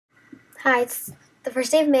Hi, it's the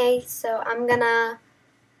first day of May, so I'm gonna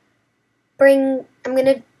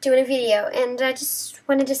do a video, and I just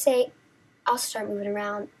wanted to say I'll start moving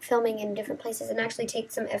around, filming in different places, and actually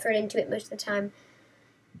take some effort into it most of the time.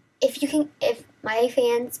 If my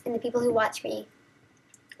fans and the people who watch me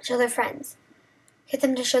show their friends, get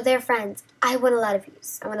them to show their friends. I want a lot of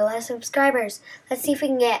views. I want a lot of subscribers. Let's see if we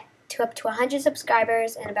can get to up to 100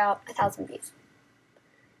 subscribers and about 1,000 views.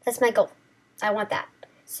 That's my goal. I want that.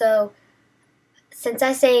 So, since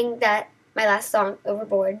I sang my last song,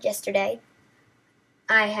 Overboard, yesterday,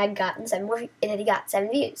 I had gotten 7 more, it had got 7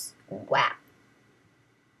 views. Wow.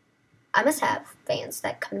 I must have fans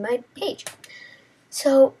that come to my page.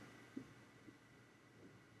 So,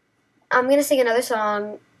 I'm going to sing another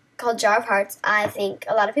song called Jar of Hearts. I think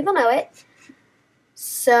a lot of people know it.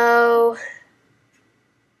 So,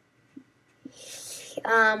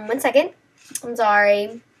 1 second. I'm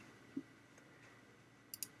sorry.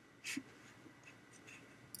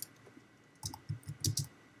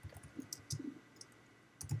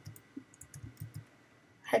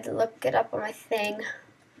 I had to look it up on my thing,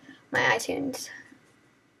 my iTunes.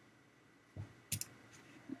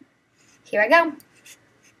 Here I go.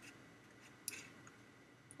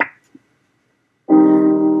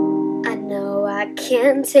 I know I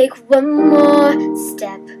can't take one more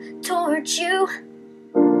step towards you,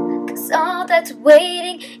 'cause all that's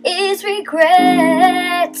waiting is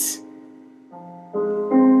regret.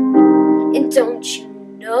 And don't you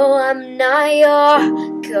know I'm not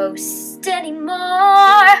your ghost anymore?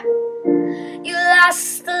 You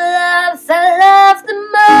lost the love I love the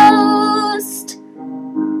most.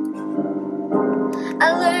 I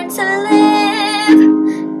learned to live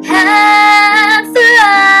half the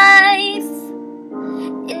life,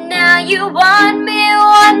 and now you want me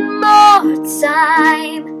one more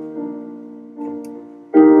time.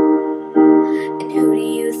 And who do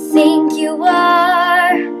you think you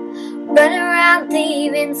are? Running around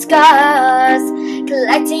leaving scars,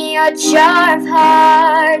 collecting your jar of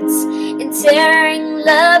hearts and tearing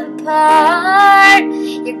love apart.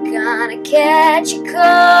 You're gonna catch a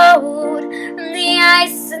cold from the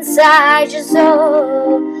ice inside your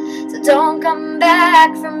soul, so don't come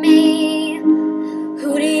back for me.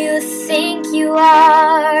 Who do you think you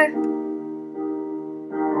are?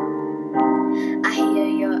 I hear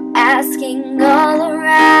you're asking all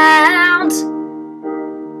around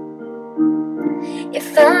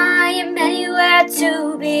if I am anywhere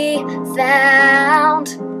to be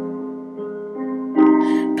found,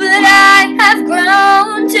 but I have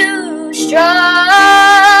grown too strong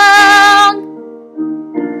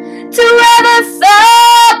to ever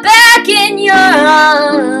fall back in your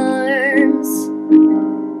arms.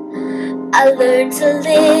 I learned to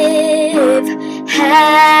live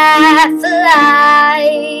half a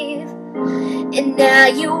life, and now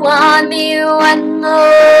you want me one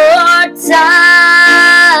more time.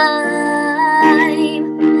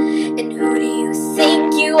 And who do you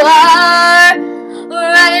think you are?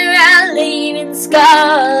 Running around leaving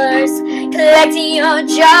scars, collecting your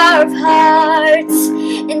jar of hearts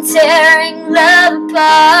and tearing love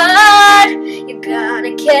apart. You're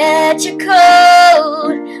gonna catch a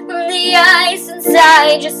cold from the ice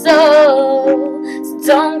inside your soul, so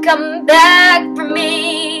don't come back for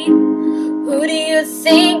me. Who do you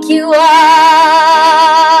think you are?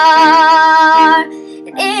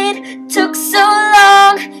 And it took so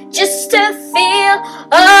long just to feel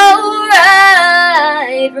alright.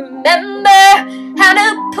 Remember how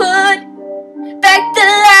to put back the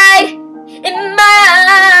light in my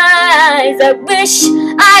eyes. I wish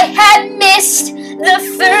I had missed the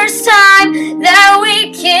first time that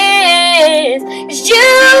we kissed, 'cause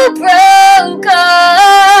you broke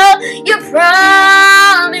all your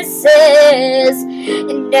promises,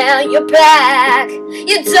 and now you're back.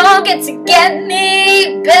 You don't get to get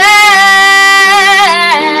me back.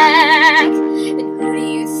 And who do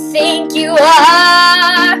you think you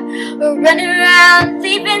are? Running around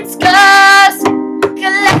leaving scars,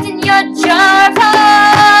 collecting your jar of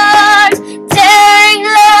hearts, tearing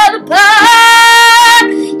love apart.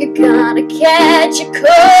 You're gonna catch a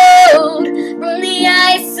cold from the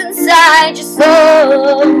ice inside your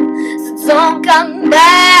soul, so don't come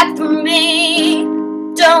back for me.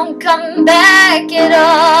 Don't come back at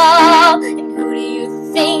all. And who do you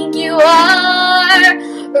think you are?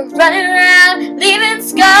 Running around leaving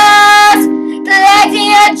scars, collecting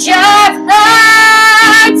your jar of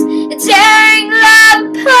hearts and tearing love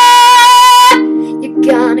apart. You're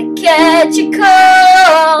gonna catch a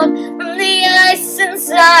cold from the ice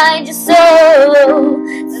inside your soul,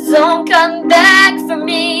 so don't come back for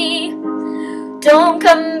me. Don't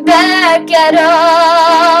come back at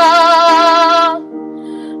all.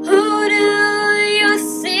 Who do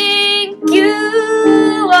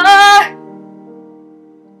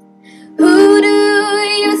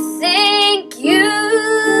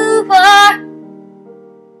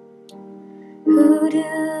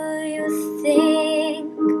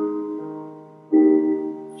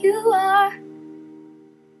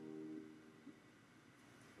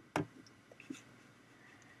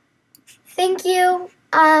thank you.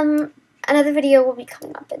 Another video will be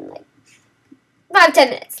coming up in like 5-10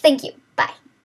 minutes. Thank you. Bye.